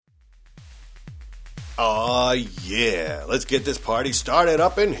Aw, yeah. Let's get this party started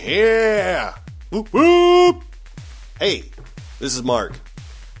up in here. Whoop, whoop. Hey, this is Mark.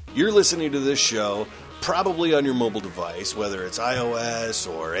 You're listening to this show probably on your mobile device, whether it's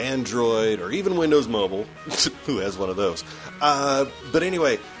iOS or Android or even Windows Mobile. Who has one of those? But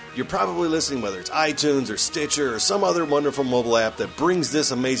anyway, you're probably listening whether it's iTunes or Stitcher or some other wonderful mobile app that brings this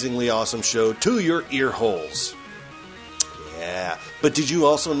amazingly awesome show to your ear holes. Yeah, but did you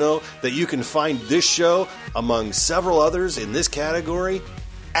also know that you can find this show among several others in this category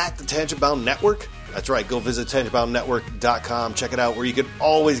at the Tangent Bound Network? That's right, go visit tangentboundnetwork.com, check it out, where you can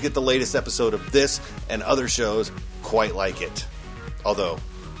always get the latest episode of this and other shows quite like it. Although,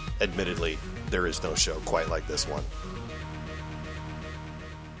 admittedly, there is no show quite like this one.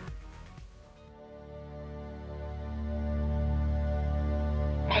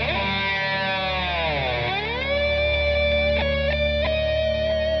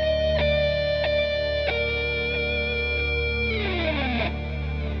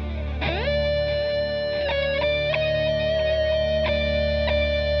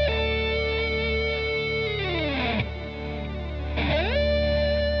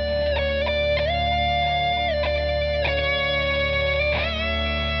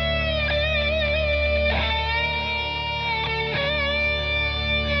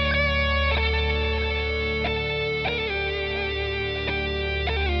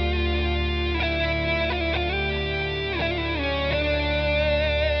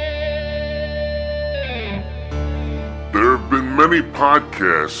 Many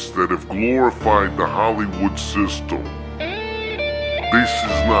podcasts that have glorified the Hollywood system. This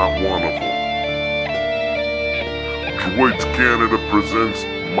is not one of them. Droids Canada presents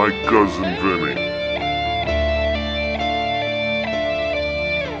My Cousin Vinny.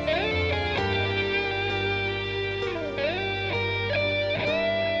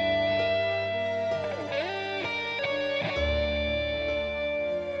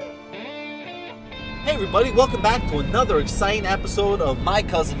 Hey everybody, welcome back to another exciting episode of My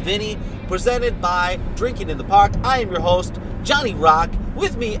Cousin Vinny, presented by Drinking in the Park. I am your host, Johnny Rock.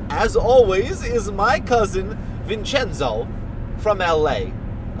 With me, as always, is my cousin, Vincenzo, from LA.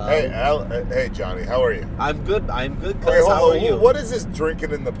 Hey Johnny, how are you? I'm good, cuz. Okay, how are you? What is this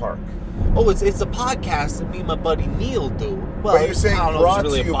Drinking in the Park? Oh, it's a podcast that me and my buddy Neil do. Well, but you're saying brought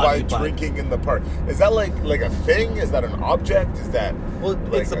really to you by Drinking in the Park. Is that like a thing? Is that an object? Is that... Well,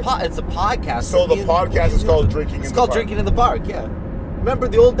 like it's a podcast. So the podcast is called Drinking in the Park? It's called Drinking in the Park, yeah. Remember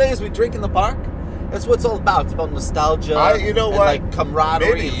the old days we drink in the park? That's what it's all about. It's about nostalgia. You know and what? Like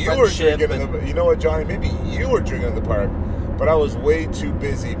camaraderie Maybe and you friendship. were drinking you know what, Johnny? Maybe you were drinking in the park, but I was way too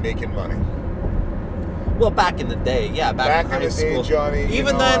busy making money. Well, back in the day, yeah, back in high school. Day, Johnny.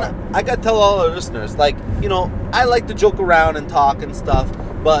 Even then, I gotta tell all our listeners, like, I like to joke around and talk and stuff,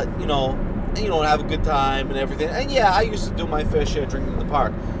 but have a good time and everything. And yeah, I used to do my fair share drinking in the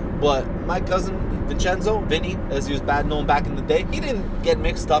park. But my cousin Vincenzo, Vinny, as he was known back in the day, he didn't get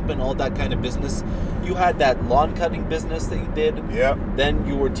mixed up in all that kind of business. You had that lawn cutting business that you did. Yep. Then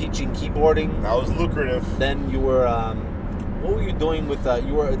you were teaching keyboarding. That was lucrative. Then you were. What were you doing with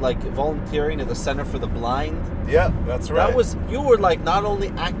you were like volunteering at the Center for the Blind? Yeah, that's right. You were like not only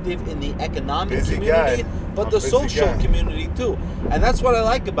active in the economic community, but the social community too. And that's what I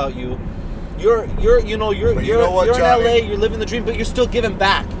like about you. You're in LA, you're living the dream, but you're still giving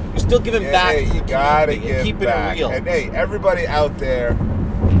back. You're still giving back. Hey, you gotta give back. It real. And hey, everybody out there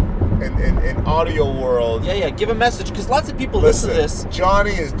in audio world. Yeah, give a message, because lots of people listen to this.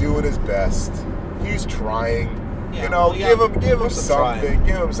 Johnny is doing his best. He's trying. Yeah, give him something. Trying.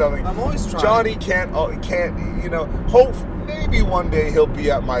 Give him something. I'm always trying. Johnny can't. Hope maybe one day he'll be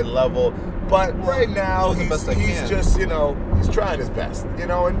at my level. But right now he's just he's trying his best.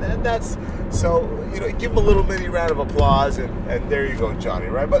 And that's so give him a little mini round of applause and there you go, Johnny.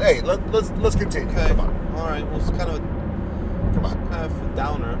 Right? But hey, let's continue. Okay. Come on. All right. Well, it's kind of a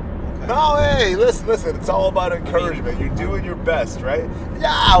downer. No, hey, listen. It's all about encouragement. You're doing your best, right?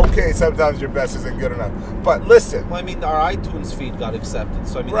 Yeah, okay. Sometimes your best isn't good enough, but listen. Well, I mean, our iTunes feed got accepted,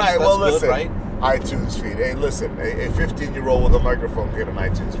 so I mean, right. That's listen. Good, right? iTunes feed. Hey, listen. A 15-year-old with a microphone get an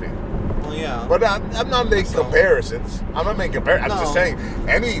iTunes feed. Well, yeah. But I'm not making comparisons. I'm not making comparisons. I'm just saying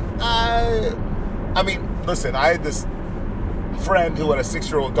I mean, listen. I had this friend who had a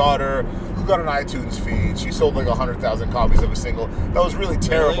 6-year-old daughter who got an iTunes feed. She sold like 100,000 copies of a single. That was really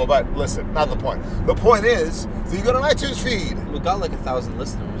terrible, but listen, not the point. The point is, so you got an iTunes feed. We got like 1,000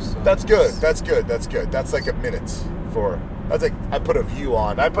 listeners. So That's good. That's like a minute for That's like I put a view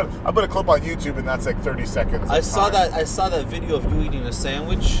on. I put a clip on YouTube, and that's like 30 seconds. I saw that video of you eating a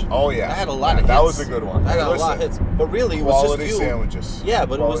sandwich. Oh yeah, I had a lot of hits. That was a good one. I got a lot of hits. But really, it was just you. Quality sandwiches. Yeah,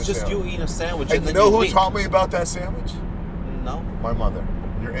 but it was just you eating a sandwich. And you know who taught me about that sandwich? No. My mother,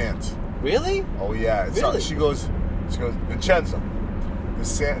 your aunt. Really? Oh yeah. Really? She goes, Vincenzo,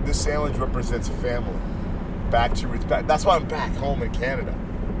 this sandwich represents family. Back to roots. That's why I'm back home in Canada.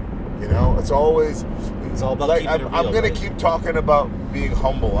 You know, it's all about like I'm going to keep talking about being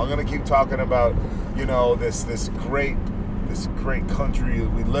humble. I'm going to keep talking about, you know, this great country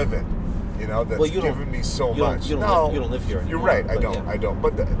we live in. You know, that's given me so much. You don't live here anymore. You're right. I don't.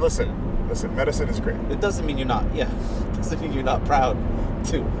 But listen, medicine is great. It doesn't mean you're not. Yeah, it doesn't mean you're not proud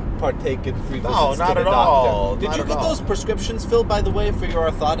to partake in free visits No, not at all. Did you get those prescriptions filled, by the way, for your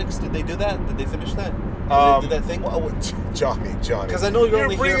orthotics? Did they do that? Did they finish that? Did that thing? Well, Johnny. Because I know you're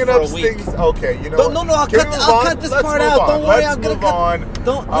only here bringing for up a week. Things. Okay, you know. No, I'll cut this part out. Don't worry, I'm gonna cut.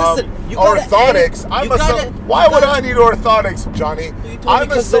 Don't listen. You orthotics. Why would I need orthotics, Johnny?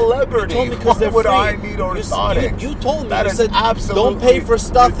 I'm a celebrity. Why would I need orthotics? You told me. That you is said absolutely don't pay for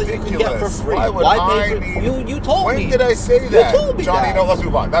stuff ridiculous. that you can get for free. Why would I need? You told me. When did I say that? You told me Johnny, that. no, let's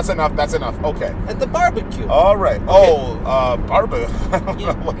move on. That's enough. Okay. At the barbecue. All right. Okay. Barbecue.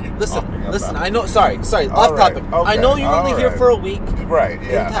 Listen. I know. Sorry. Off topic. Okay. I know you're only here for a week. Right.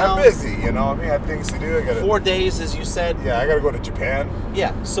 Yeah. town. I'm busy. You know. I mean, I have things to do. I got 4 days, as you said. Yeah. I got to go to Japan.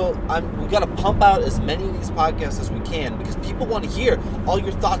 Yeah. So we got to pump out as many of these podcasts as we can because people want to hear all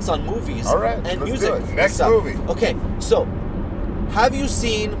your thoughts on movies. All right. And let's music. do it. Next movie. Okay. So, have you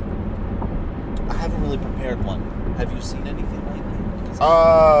seen? I haven't really prepared one. Have you seen anything lately?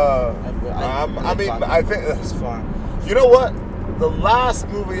 I think this far. You know what? The last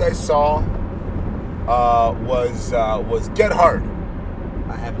movie I saw was Get Hard.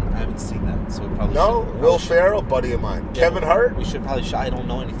 I haven't seen that, so we probably no. should, Will Ferrell, buddy of mine. Yeah, Kevin Hart. We should probably. I don't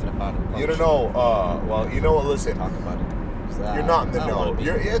know anything about it. You don't know. Well, you know what? Listen. Talk about it. You're not in the know.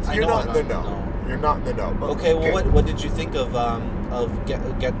 You're not in the know. You're not in the know. Okay. Well, what did you think of Get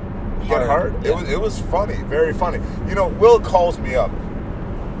Hard? Yeah. It was funny, very funny. You know, Will calls me up,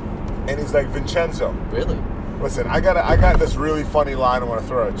 and he's like, Vincenzo. Really? Listen, I got this really funny line I want to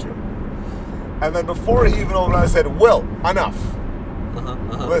throw at you. And then before he even opened, I said, Will, enough.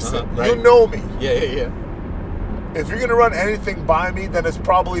 Listen, right. You know me. Yeah. If you're gonna run anything by me, then it's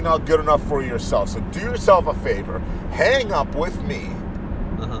probably not good enough for yourself. So do yourself a favor, hang up with me,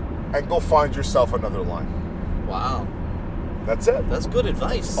 and go find yourself another line. Wow. That's it. That's good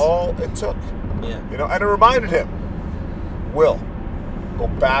advice. All it took. Yeah. You know, and it reminded him, Will, go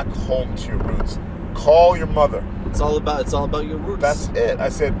back home to your roots. Call your mother. It's all about your roots. That's it. I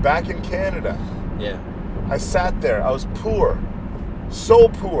said, back in Canada. Yeah. I sat there. I was poor. So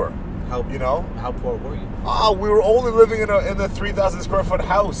poor. How poor were you? We were only living in a 3,000 square foot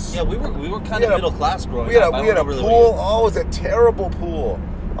house. Yeah, we were kind of middle class growing up. We had a pool. Oh, it was a terrible pool.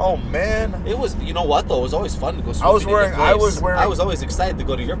 Oh man. It was. You know what though? It was always fun to go. I was always excited to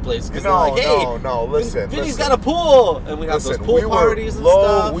go to your place because no. Listen, Vinny's got a pool, and we have those pool parties and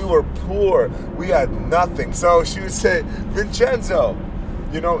stuff. We were poor. We had nothing. So she would say, Vincenzo,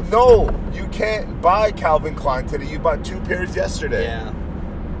 no, you can't buy Calvin Klein today. You bought 2 pairs yesterday. Yeah.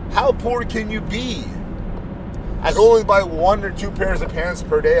 How poor can you be? I can only buy 1 or 2 pairs of pants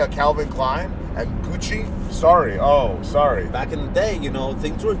per day at Calvin Klein and Gucci. Sorry. Back in the day,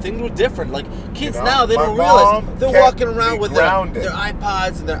 things were different. Like kids now, they don't realize they're walking around with their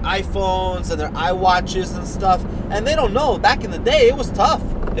iPods and their iPhones and their iWatches and stuff, and they don't know. Back in the day, it was tough.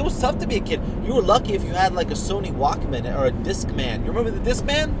 It was tough to be a kid. You were lucky if you had like a Sony Walkman or a Discman. You remember the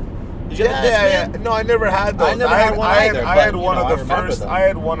Discman? Did you have a Discman? Yeah. No, I never had those. I never had one either. I had one of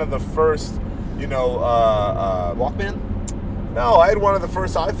the first. Walkman? No, I had one of the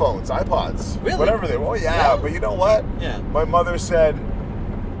first iPhones, iPods. Really? Whatever they were. Yeah, but you know what? Yeah. My mother said,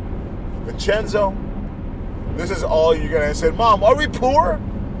 Vincenzo, this is all you're going to... I said, Mom, are we poor?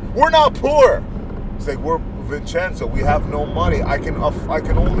 We're not poor. It's like, we're Vincenzo. We have no money. I can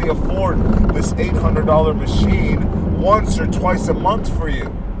only afford this $800 machine once or twice a month for you.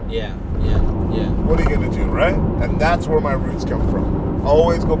 Yeah. What are you going to do, right? And that's where my roots come from.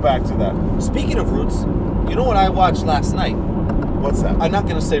 Always go back to that. Speaking of roots, you know what I watched last night? What's that? I'm not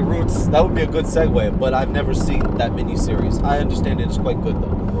going to say Roots. That would be a good segue, but I've never seen that miniseries. I understand it's quite good, though.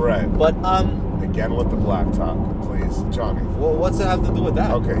 Right. But, again with the black talk, please, Johnny. Well, what's it have to do with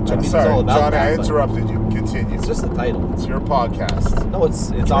that? Okay, Johnny. Johnny, I interrupted you. Continue. It's just the title. It's your podcast. No, it's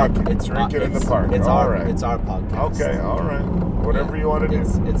Drink it in the park. It's all right. It's our podcast. Okay, all right. Whatever you want to do.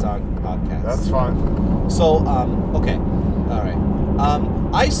 It's our podcast. That's fine. So, okay. All right.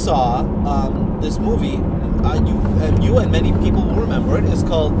 I saw this movie. You and many people will remember it. It's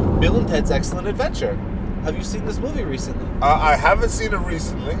called Bill and Ted's Excellent Adventure. Have you seen this movie recently? I haven't seen it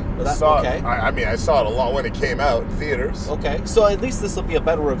recently. Okay. I saw it a lot when it came out in theaters. Okay, so at least this will be a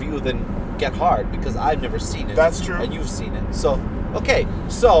better review than Get Hard, because I've never seen it. That's true. And you've seen it. So, okay,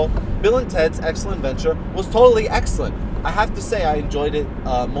 so Bill and Ted's Excellent Adventure was totally excellent. I have to say I enjoyed it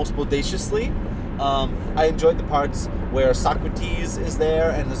most bodaciously. I enjoyed the parts where Socrates is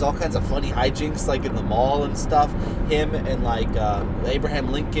there and there's all kinds of funny hijinks like in the mall and stuff. Him and like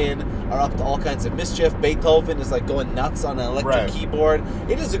Abraham Lincoln are up to all kinds of mischief. Beethoven is like going nuts on an electric keyboard.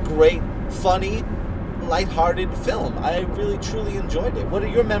 It is a great, funny, lighthearted film. I really truly enjoyed it. What are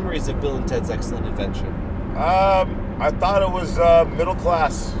your memories of Bill and Ted's Excellent Adventure? I thought it was middle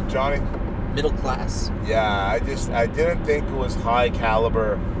class, Johnny. Middle class? Yeah, I didn't think it was high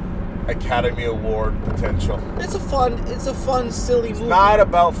caliber Academy Award potential. It's a fun, silly movie. It's not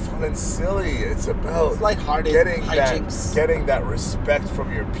about fun and silly. It's about lighthearted hijinks. Getting that respect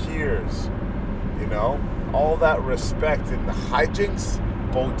from your peers. You know? All that respect and the hijinks,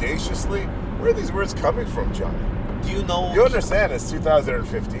 bodaciously. Where are these words coming from, Johnny? Do you know... You understand it's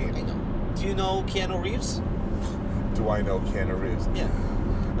 2015. I know. Do you know Keanu Reeves? Do I know Keanu Reeves? Yeah.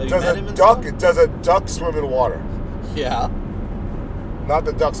 Does a duck swim in water? Yeah. Not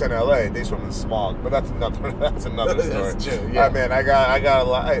the ducks in LA, they swim in smog, but that's another story. That's true, yeah. Man, I got a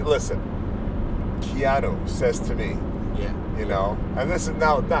lot. Hey, listen, Keanu says to me, yeah, you know, and this is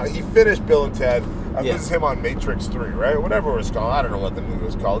now he finished Bill and Ted, and this is him on Matrix 3, right? Whatever it was called, I don't know what the movie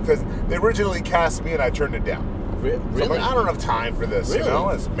was called, because they originally cast me and I turned it down. Really? So I'm like, I don't have time for this, you know?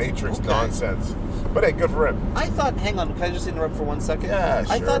 It's Matrix nonsense. But hey, good for him. I thought, hang on, can I just interrupt for 1 second? Yeah,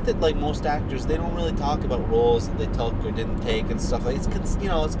 sure. I thought that like most actors, they don't really talk about roles that they took or didn't take and stuff. Like it's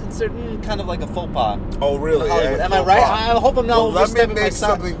considered kind of like a faux pas. Oh, really? Yeah, am I right? I hope I'm not overstepping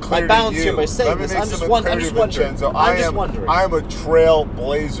my bounds here by saying this. I'm just wondering. I am a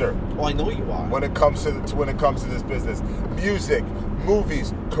trailblazer. Oh, I know you are. When it comes to this business, music,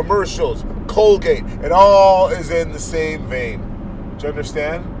 movies, commercials, Colgate, it all is in the same vein. Do you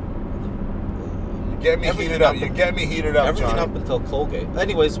understand? You get me heated up, everything Johnny. Up until Colgate.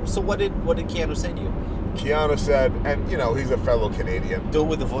 Anyways, so what did Keanu say to you? Keanu said, and you know, he's a fellow Canadian. Do it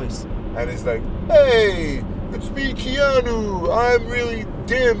with the voice. And he's like, "Hey, it's me, Keanu. I'm really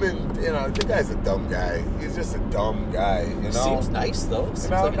dim," and you know, the guy's a dumb guy. He's just a dumb guy. You know, seems nice though. He's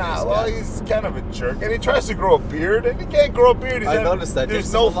kind of a jerk, and he tries to grow a beard, and he can't grow a beard. I noticed that.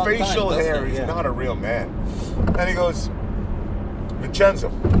 There's no facial hair. He's not a real man. And he goes,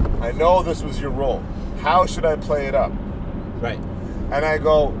 "Vincenzo, I know this was your role. How should I play it up?" Right. And I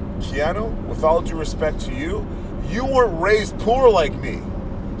go, "Keanu, with all due respect to you, you weren't raised poor like me.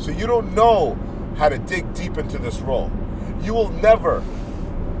 So you don't know how to dig deep into this role. You will never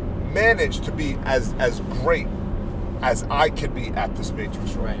manage to be as great as I could be at this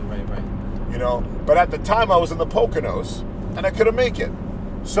Matrix role." Right. You know, but at the time I was in the Poconos and I couldn't make it.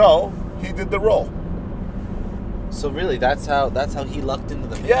 So he did the role. So really, that's how he lucked into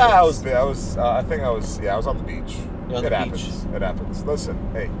the Matrix. Yeah, I was on the beach. You're on the happens. beach. It happens. Listen,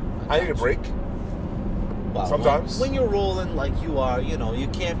 hey, I need a break. Well, sometimes when you're rolling like you are, you know, you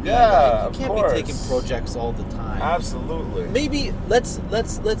can't be be taking projects all the time. Absolutely. Maybe let's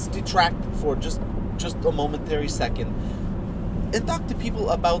detract for just a momentary second and talk to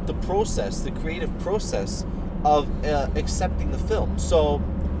people about the process, the creative process of accepting the film. So,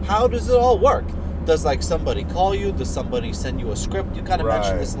 how does it all work? Does like somebody call you? Does somebody send you a script? You kind of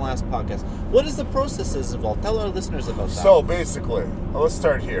mentioned this in the last podcast. What is the processes involved? Tell our listeners about that. So basically, let's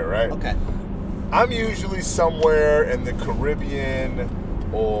start here, right? Okay. I'm usually somewhere in the Caribbean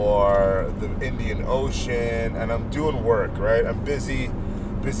or the Indian Ocean, and I'm doing work, right? I'm busy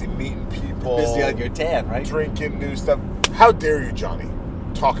meeting people. Busy on your tan, right? Drinking new stuff. How dare you, Johnny?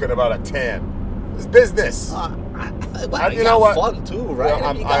 Talking about a tan. It's business. You know what? Fun too,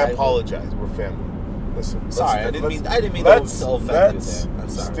 right? You know, I apologize. We're family. Listen. Sorry, I didn't mean to offend you there.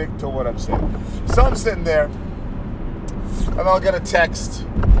 Let's stick to what I'm saying. So I'm sitting there, and I'll get a text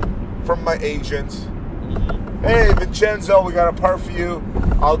from my agent. "Hey, Vincenzo, we got a part for you."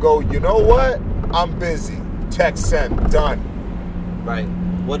 I'll go, "You know what? I'm busy." Text sent. Done. Right.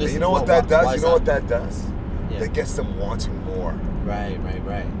 What is? You know what that does? You know what that does? Yeah. That gets them wanting more. Right.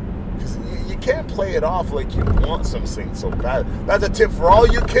 Because you can't play it off like you want something so bad. That's a tip for all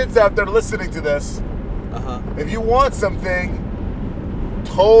you kids out there listening to this. If you want something,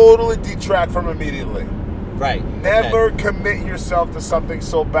 totally detract from immediately. Right. Never commit yourself to something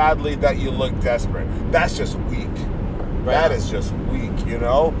so badly that you look desperate. That's just weak. Right. That is just weak, you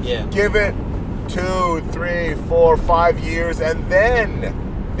know? Yeah. Give it 2, 3, 4, 5 years, and then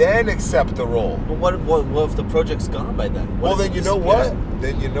then accept the role. But what if the project's gone by then? Well, then you know what?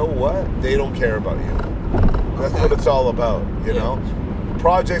 They don't care about you. That's what it's all about, you know?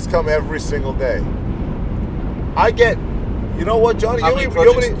 Projects come every single day. I get, you know what, Johnny? How many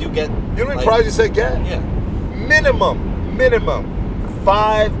projects do you get? You know how many projects I get? Yeah. Minimum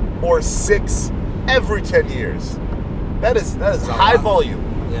 5 or 6 every 10 years. That is high volume.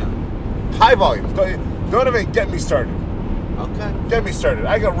 Yeah. High volume. Don't even get me started. Okay. Get me started.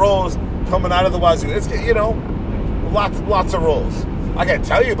 I got roles coming out of the wazoo. It's, you know, lots of roles. I can't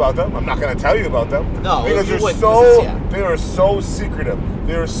tell you about them. I'm not going to tell you about them. No, because they are so secretive.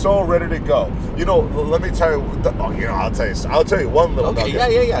 They are so ready to go. You know, let me tell you. I'll tell you one little nugget.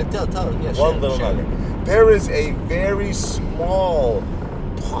 Yeah. Tell. Yeah, one little nugget. There is a very small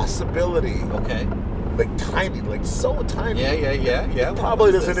possibility. Okay. Like tiny, like so tiny. Yeah.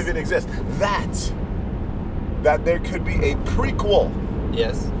 Probably doesn't even exist. That there could be a prequel.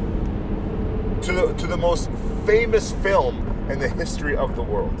 Yes. To the most famous film in the history of the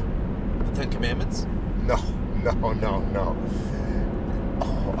world. The Ten Commandments? No.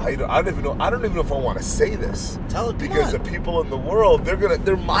 Oh, I don't even know. I don't even know if I want to say this. Tell it, because the people in the world,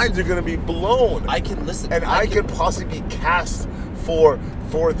 their minds are gonna be blown. I can listen, and I could possibly be cast for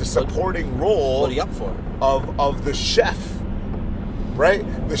the supporting role. What are you up for? Of the chef, right?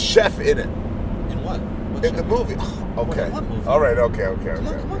 The chef in it. In what? In the movie. Okay. What movie? All right. Okay.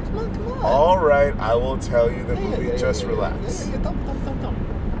 Come on. All right. I will tell you the movie. Just relax. Yeah. Don't.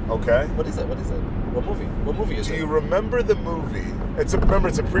 Okay. What is it? What movie? What movie is it? Do you remember the movie? It's a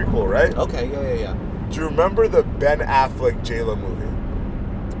prequel, right? Okay. Yeah. Do you remember the Ben Affleck J-Lo movie?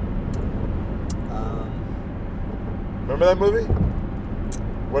 Remember that movie?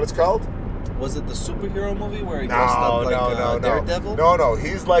 What it's called? Was it the superhero movie where he dressed up like Daredevil? No.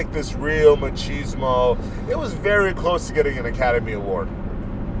 He's like this real machismo. It was very close to getting an Academy Award.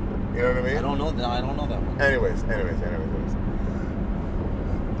 You know what I mean? I don't know that one. Anyways.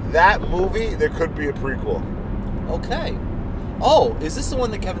 That movie, there could be a prequel. Okay. Oh, is this the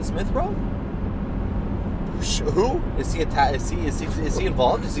one that Kevin Smith wrote? Who? Is he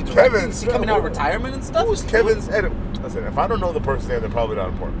involved? Is he directing? Is he coming out of retirement and stuff? Who's Kevin's edit? Listen, if I don't know the person name, they're probably not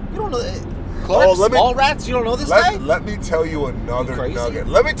important. You don't know Clerks, Mallrats? You don't know this guy? Let me tell you another nugget.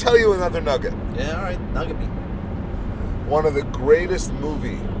 Let me tell you another nugget. Yeah, all right. Nugget me. One of the greatest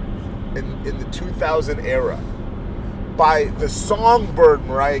movie in the 2000 era by the songbird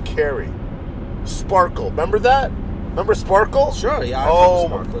Mariah Carey. Sparkle. Remember that? Remember Sparkle? Sure, yeah. I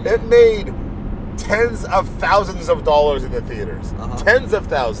remember Sparkle. It made tens of thousands of dollars in the theaters. Uh-huh. Tens of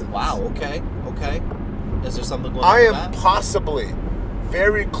thousands. Wow, okay. Is there something going on I with am that? possibly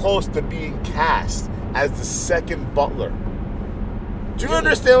very close to being cast as the second butler. Do you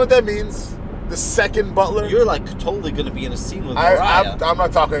understand what that means? The second butler? You're like totally going to be in a scene with Mariah. I'm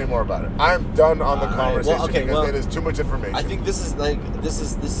not talking anymore about it. I'm done on the conversation because it is too much information. I think this is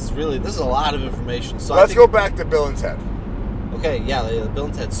a lot of information. So let's go back to Bill and Ted. Okay, yeah, Bill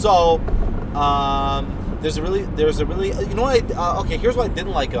and Ted. So, there's a really, you know what? Okay, here's what I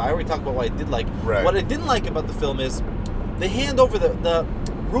didn't like. I already talked about what I did like. Right. What I didn't like about the film is they hand over the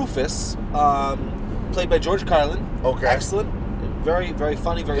Rufus, played by George Carlin. Okay. Excellent. Very, very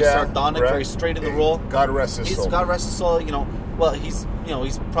funny, very sardonic, very straight in the role. God rest his soul. God rest his soul. Well, he's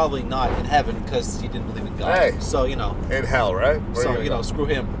probably not in heaven because he didn't believe in God. Hey. So in hell, right? Screw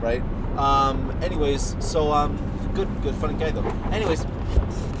him, right? Anyways, good, funny guy though. Anyways,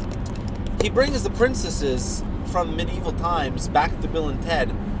 he brings the princesses from medieval times back to Bill and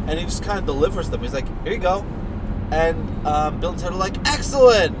Ted, and he just kind of delivers them. He's like, "Here you go," and Bill and Ted are like,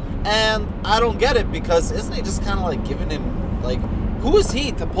 "Excellent!" And I don't get it because isn't he just kind of like giving him like, who is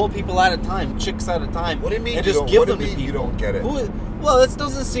he to pull people at a time, chicks at a time? What do you mean? And just give them to people? You don't get it. Well, that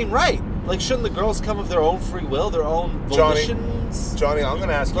doesn't seem right. Like, shouldn't the girls come of their own free will, their own volitions? Johnny, I'm going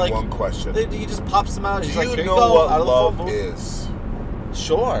to ask you one question. He just pops them out. Do He's you like, know what love is?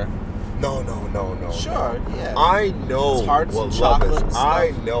 Sure. No. Sure, yeah. I know it's hearts what and love is. stuff.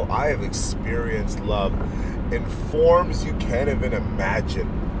 I know. I have experienced love in forms you can't even imagine.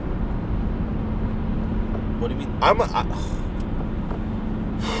 What do you mean?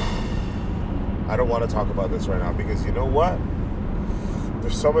 I don't want to talk about this right now because you know what?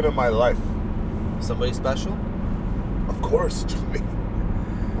 There's someone in my life. Somebody special? Of course, Johnny.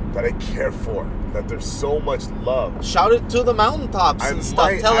 That I care for. That there's so much love. Shout it to the mountaintops and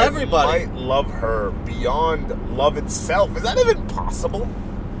stuff. Tell everybody. I might love her beyond love itself. Is that even possible?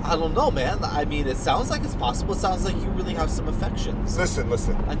 I don't know, man. I mean, it sounds like it's possible. It sounds like you really have some affections. Listen.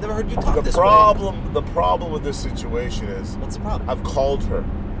 I've never heard you talk this way. The problem with this situation is... What's the problem? I've called her.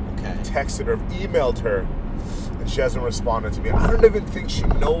 Okay. Texted her. Emailed her. and she hasn't responded to me. I don't even think she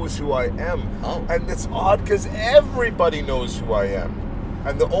knows who I am. Oh. And it's odd because everybody knows who I am.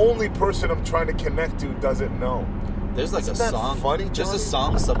 And the only person I'm trying to connect to doesn't know. There's like Isn't a that song. funny, There's Johnny? a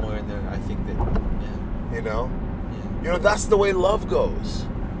song somewhere in there. I think that. Yeah. You know? Yeah. You know, that's the way love goes.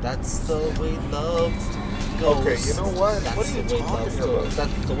 That's the way love goes. Okay, you know what? That's What are you the way talking love about? goes.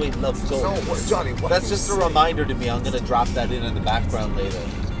 That's the way love goes. No, what, Johnny, what That's are you just a saying? reminder to me. I'm gonna drop that in the background later.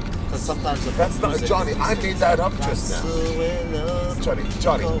 Because sometimes the That's not music Johnny. is- I made that up just That's now. the way love Johnny,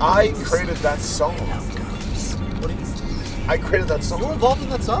 goes. I created that song. What do you mean? I created that song. You're involved in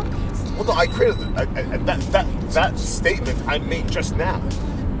that song? Well, no, I created that statement I made just now.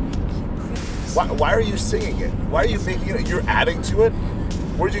 Why are you singing it? Why are you making it? You're adding to it?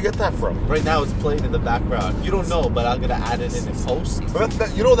 Where'd you get that from? Right now it's playing in the background. You don't know, but I'm gonna add it in post. But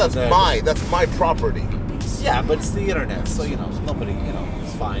that's my property. Yeah, but it's the internet, so nobody,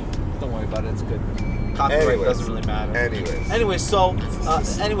 it's fine. Don't worry about it. It's good. Copyright Anyways. doesn't really matter.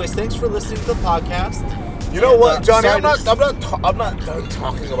 Anyways. Anyways, thanks for listening to the podcast. You know what, Johnny? sorry I'm not done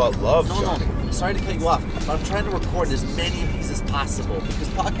talking about love, Johnny. No. Sorry to cut you off, but I'm trying to record as many of these as possible because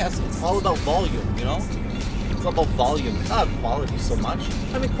podcasting, it's all about volume, It's all about volume, not quality so much.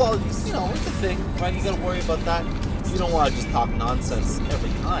 I mean, quality's, it's a thing, right? You gotta worry about that. You don't want to just talk nonsense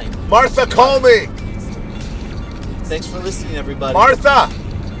every time. Martha, call me! Thanks for listening, everybody. Martha,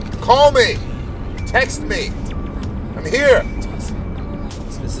 call me! Text me! I'm here!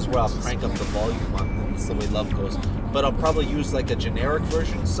 This is where I'll crank up the volume on. That's the way love goes. But I'll probably use like a generic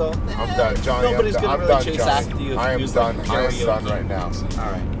version, so I'm done, Johnny. nobody's I'm gonna really done, chase Johnny. after you. If I you am use done. Like I am karaoke. done right now.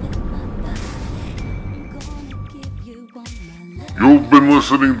 All right. You've been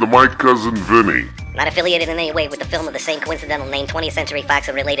listening to my cousin Vinny. Not affiliated in any way with the film of the same coincidental name, 20th Century Fox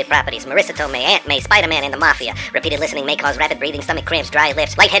and related properties, Marissa Tomei, Aunt May, Spider-Man, and the Mafia. Repeated listening may cause rapid breathing, stomach cramps, dry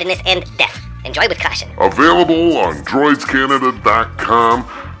lips, lightheadedness, and death. Enjoy with caution. Available on droidscanada.com,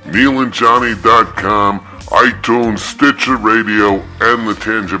 neelandjohnny.com, iTunes, Stitcher Radio, and the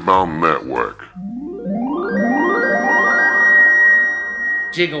Tangent Mountain Network.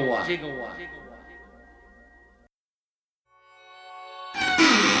 Gigawatt.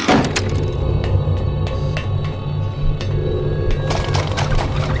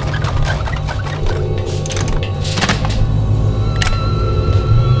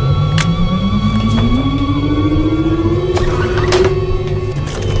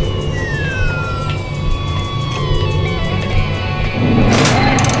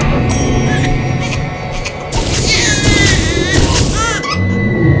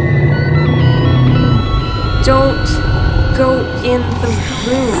 Don't go in the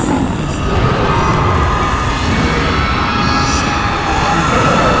room.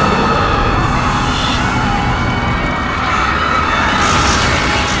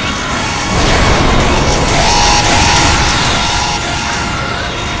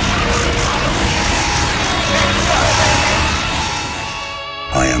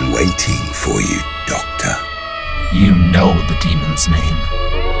 I am waiting for you, Doctor. You know the demon's name.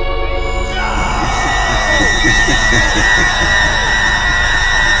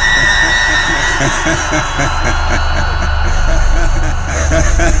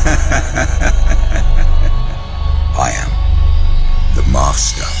 I am the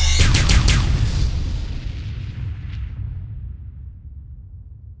Master.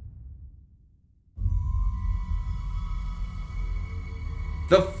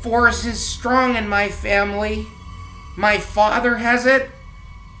 The force is strong in my family. My father has it.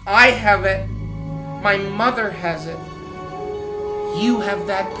 I have it. My mother has it. You have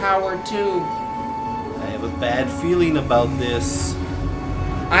that power too. I have a bad feeling about this.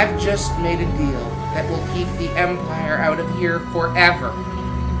 I've just made a deal that will keep the Empire out of here forever.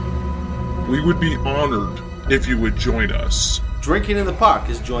 We would be honored if you would join us. Drinking in the Park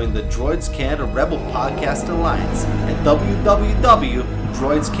has joined the Droids Canada Rebel Podcast Alliance at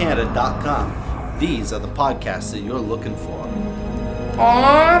www.droidscanada.com. These are the podcasts that you're looking for.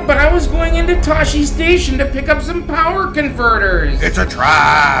 Aw, but I was going into Tashi Station to pick up some power converters. It's a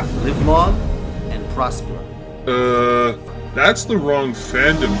trap! Live long and prosper. That's the wrong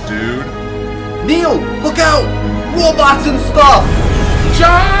fandom, dude. Neil, look out! Robots and stuff!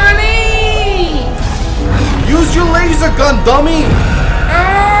 Johnny! Use your laser gun, dummy!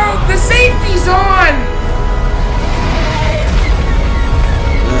 Oh, the safety's on!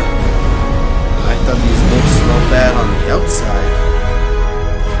 I thought these looks smelled bad on the outside.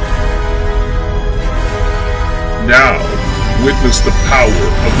 Now, witness the power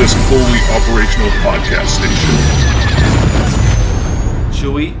of this fully operational podcast station.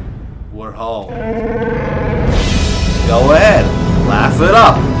 Chewie, we're home. Go ahead, laugh it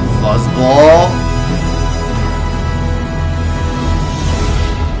up, fuzzball.